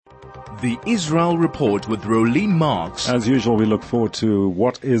The Israel Report with Rolene Marks. As usual, we look forward to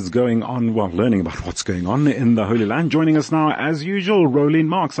what is going on, learning about what's going on in the Holy Land. Joining us now, as usual, Rolene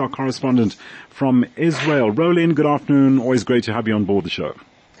Marks, our correspondent from Israel. Rolene, good afternoon. Always great to have you on board the show.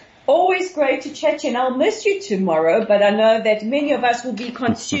 Always great to chat to you, and I'll miss you tomorrow, but I know that many of us will be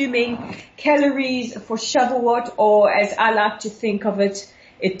consuming calories for Shavuot, or as I like to think of it,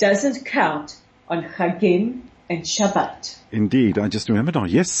 it doesn't count on Chagim and Shabbat. Indeed, I just remembered now.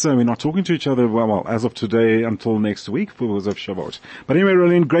 Yes, we're not talking to each other, as of today until next week because of Shavuot. But anyway,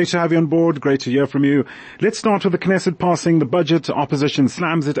 Rolene, great to have you on board. Great to hear from you. Let's start with the Knesset passing the budget. Opposition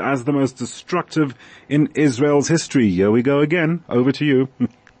slams it as the most destructive in Israel's history. Here we go again. Over to you.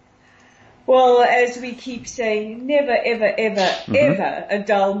 Well, as we keep saying, never, ever, ever, ever a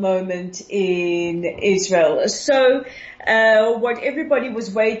dull moment in Israel. So, what everybody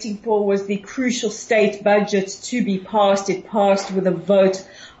was waiting for was the crucial state budget to be passed. It passed with a vote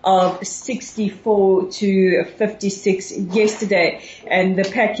of 64 to 56 yesterday, and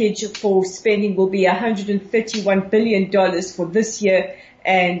the package for spending will be $131 billion for this year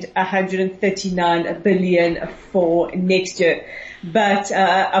and $139 billion for next year. But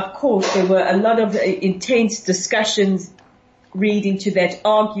of course, there were a lot of intense discussions leading to that,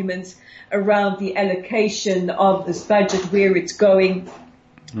 arguments around the allocation of this budget, where it's going.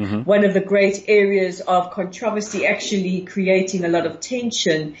 One of the great areas of controversy, actually creating a lot of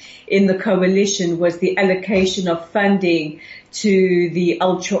tension in the coalition, was the allocation of funding to the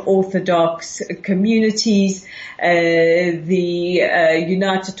ultra-Orthodox communities. The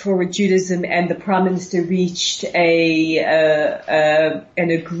United Torah Judaism and the Prime Minister reached an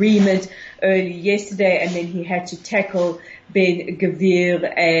agreement early yesterday, and then he had to tackle Ben Gvir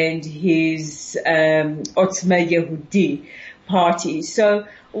and his Otzma Yehudi party. So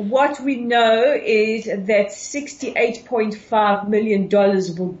what we know is that $68.5 million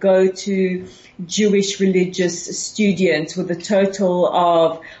will go to Jewish religious students, with a total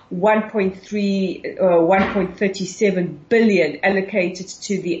of 1.37 billion allocated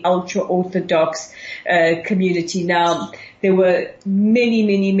to the ultra-Orthodox community. Now, there were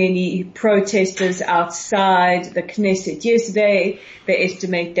many protesters outside the Knesset yesterday. They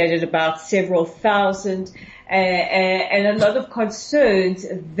estimate that at about several thousand. And a lot of concerns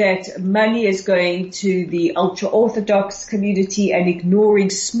that money is going to the ultra-Orthodox community and ignoring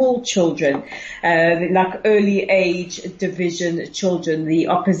small children, like early age division children. The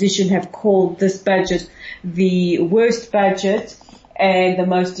opposition have called this budget the worst budget and the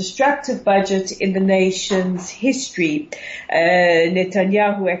most destructive budget in the nation's history.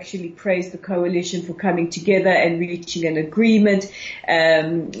 Netanyahu actually praised the coalition for coming together and reaching an agreement.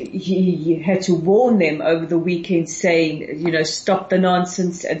 He had to warn them over the weekend, saying, stop the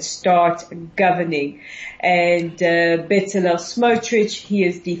nonsense and start governing. And Bezalel Smotrich, he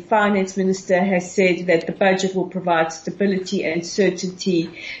is the finance minister, has said that the budget will provide stability and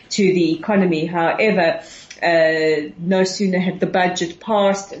certainty to the economy. However, no sooner had the budget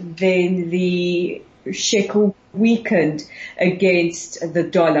passed than the shekel weakened against the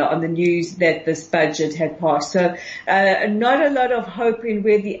dollar on the news that this budget had passed. So not a lot of hope in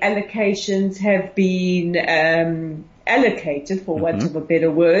where the allocations have been allocated, for want of a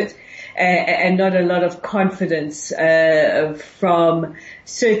better word, and not a lot of confidence from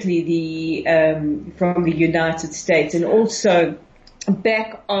certainly from the United States. And also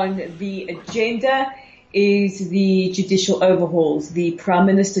back on the agenda is the judicial overhauls. The Prime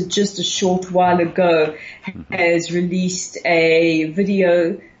Minister just a short while ago has released a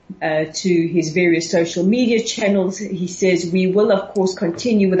video to his various social media channels. He says, we will of course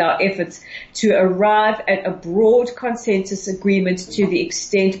continue with our efforts to arrive at a broad consensus agreement to the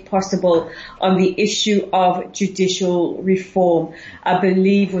extent possible on the issue of judicial reform. I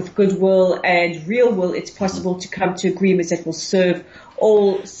believe with goodwill and real will, it's possible to come to agreements that will serve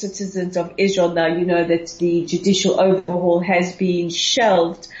all citizens of Israel. Now, you know that the judicial overhaul has been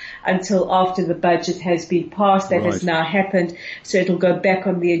shelved until after the budget has been passed. That has now happened, so it'll go back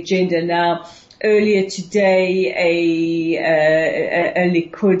on the agenda. Now, earlier today, a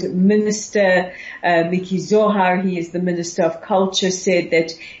Likud minister, Miki Zohar, he is the Minister of Culture, said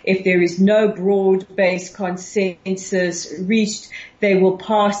that if there is no broad-based consensus reached, they will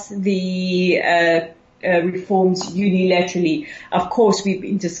pass the reforms unilaterally. Of course, we've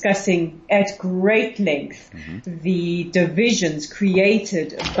been discussing at great length the divisions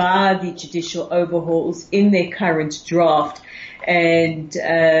created by the judicial overhauls in their current draft. and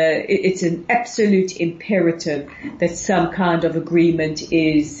it's an absolute imperative that some kind of agreement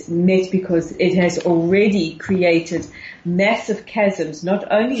is met, because it has already created massive chasms,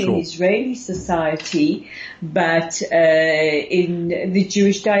 not only in Israeli society, but in the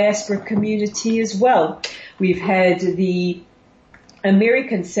Jewish diaspora community as well. We've had the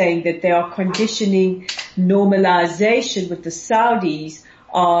Americans saying that they are conditioning normalization with the Saudis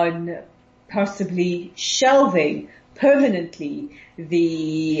on possibly shelving permanently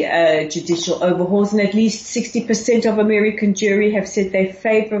the judicial overhauls, and at least 60% of American jury have said they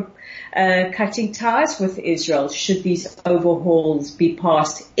favor cutting ties with Israel should these overhauls be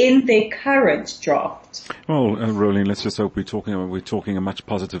passed in their current draft. Well, Rolene, let's just hope we're talking a much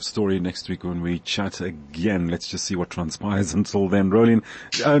positive story next week when we chat again. Let's just see what transpires until then. Rolene,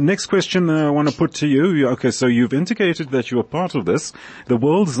 next question I want to put to you. Okay, so you've indicated that you are part of this. The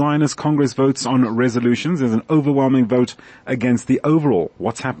World Zionist Congress votes on resolutions. There's an overwhelming vote against the overall.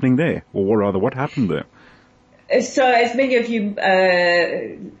 What's happening there? Or rather, what happened there? So as many of you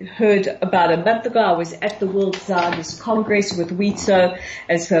heard, about a month ago, I was at the World Zionist Congress with WITO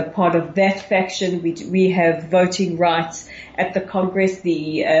as a part of that faction. We have voting rights at the Congress.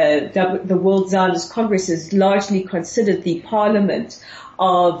 The World Zionist Congress is largely considered the parliament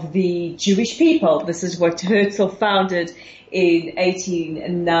of the Jewish people. This is what Herzl founded in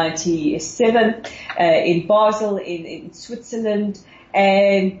 1897 in Basel in Switzerland.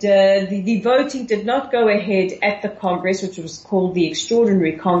 And the voting did not go ahead at the Congress, which was called the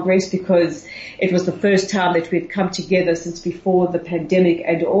Extraordinary Congress, because it was the first time that we had come together since before the pandemic,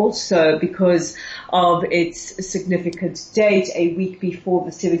 and also because of its significant date, a week before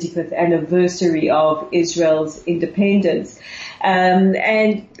the 75th anniversary of Israel's independence.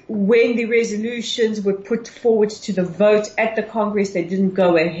 And when the resolutions were put forward to the vote at the Congress, they didn't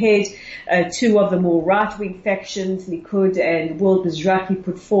go ahead. Two of the more right-wing factions, Likud and World Mizrahi,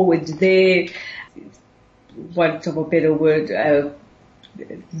 put forward their, want of a better word,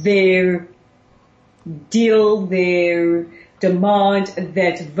 their deal, their demand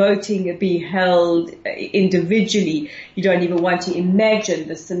that voting be held individually. You don't even want to imagine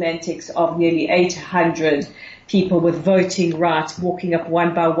the semantics of nearly 800 people with voting rights walking up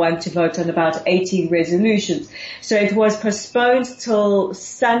one by one to vote on about 18 resolutions. So it was postponed till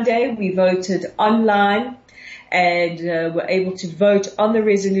Sunday. We voted online and were able to vote on the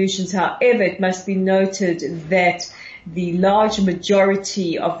resolutions. However, it must be noted that the large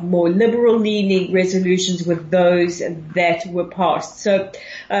majority of more liberal-leaning resolutions were those that were passed. So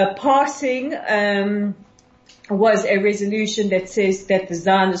passing was a resolution that says that the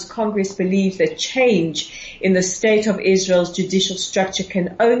Zionist Congress believes that change in the state of Israel's judicial structure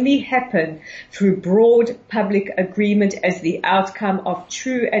can only happen through broad public agreement as the outcome of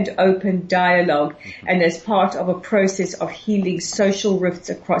true and open dialogue and as part of a process of healing social rifts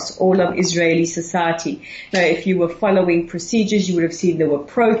across all of Israeli society. Now, if you were following procedures, you would have seen there were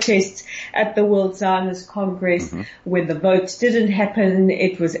protests at the World Zionist Congress. When the votes didn't happen,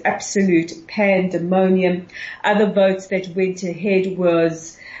 it was absolute pandemonium. Other votes that went ahead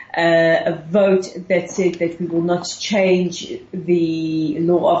was a vote that said that we will not change the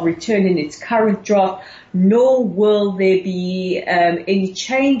law of return in its current draft, nor will there be any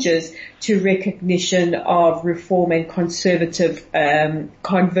changes to recognition of reform and conservative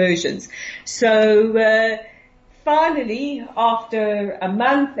conversions. So finally, after a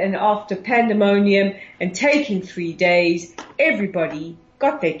month and after pandemonium and taking 3 days, everybody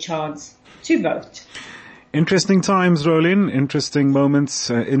got their chance to vote. Interesting times, Rolene. Interesting moments,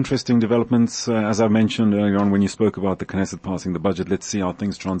 interesting developments. As I mentioned earlier on when you spoke about the Knesset passing the budget, let's see how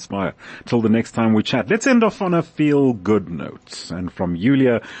things transpire. Till the next time we chat, let's end off on a feel-good note. And from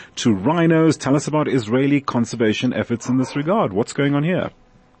Yulia to rhinos, tell us about Israeli conservation efforts in this regard. What's going on here?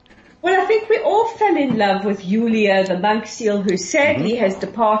 Well, I think we all fell in love with Yulia, the monk seal, who sadly has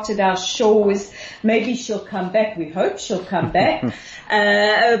departed our shores. Maybe she'll come back. We hope she'll come back.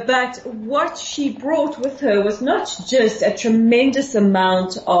 But what she brought with her was not just a tremendous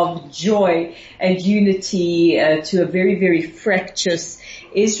amount of joy and unity to a very, very fractious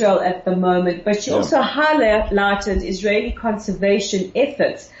Israel at the moment, but she also highlighted Israeli conservation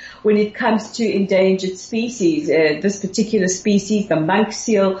efforts when it comes to endangered species. This particular species, the monk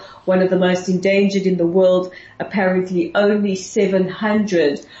seal, one of the most endangered in the world, apparently only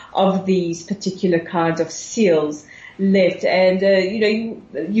 700 of these particular kinds of seals left. And,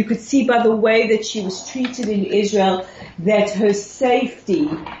 you could see by the way that she was treated in Israel that her safety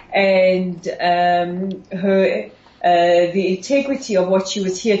and her the integrity of what she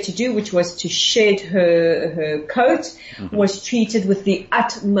was here to do, which was to shed her coat, was treated with the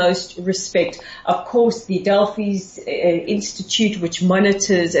utmost respect. Of course, the Delphi's Institute, which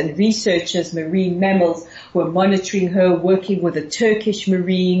monitors and researches marine mammals, were monitoring her, working with the Turkish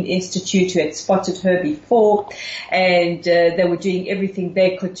Marine Institute who had spotted her before, and they were doing everything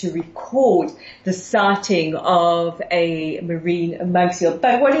they could to record the sighting of a marine monk seal.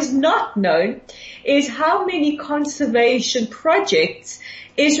 But what is not known is how many conservation projects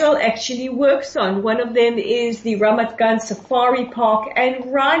Israel actually works on. One of them is the Ramat Gan Safari Park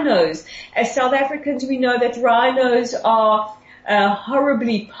and rhinos. As South Africans, we know that rhinos are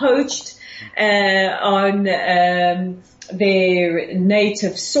horribly poached on their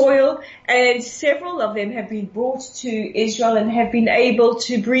native soil, and several of them have been brought to Israel and have been able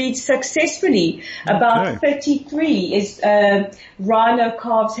to breed successfully. Okay. About 33 rhino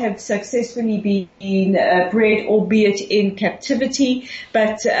calves have successfully been bred, albeit in captivity.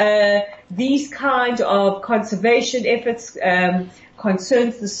 But these kind of conservation efforts,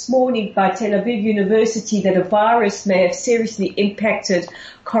 concerns this morning by Tel Aviv University that a virus may have seriously impacted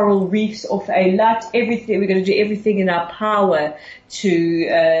coral reefs off Eilat. We're going to do everything in our power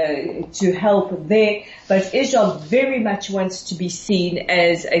to help there. But Israel very much wants to be seen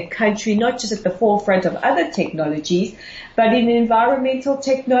as a country not just at the forefront of other technologies, but in environmental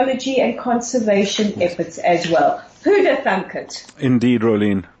technology and conservation efforts as well. Who'd have thunk it? Indeed,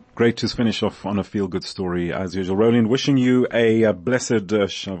 Rolene. Great to finish off on a feel-good story as usual. Rolene, wishing you a blessed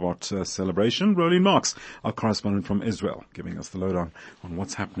Shavuot celebration. Rolene Marks, our correspondent from Israel, giving us the lowdown on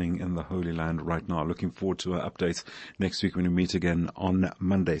what's happening in the Holy Land right now. Looking forward to our updates next week when we meet again on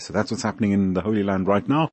Monday. So that's what's happening in the Holy Land right now.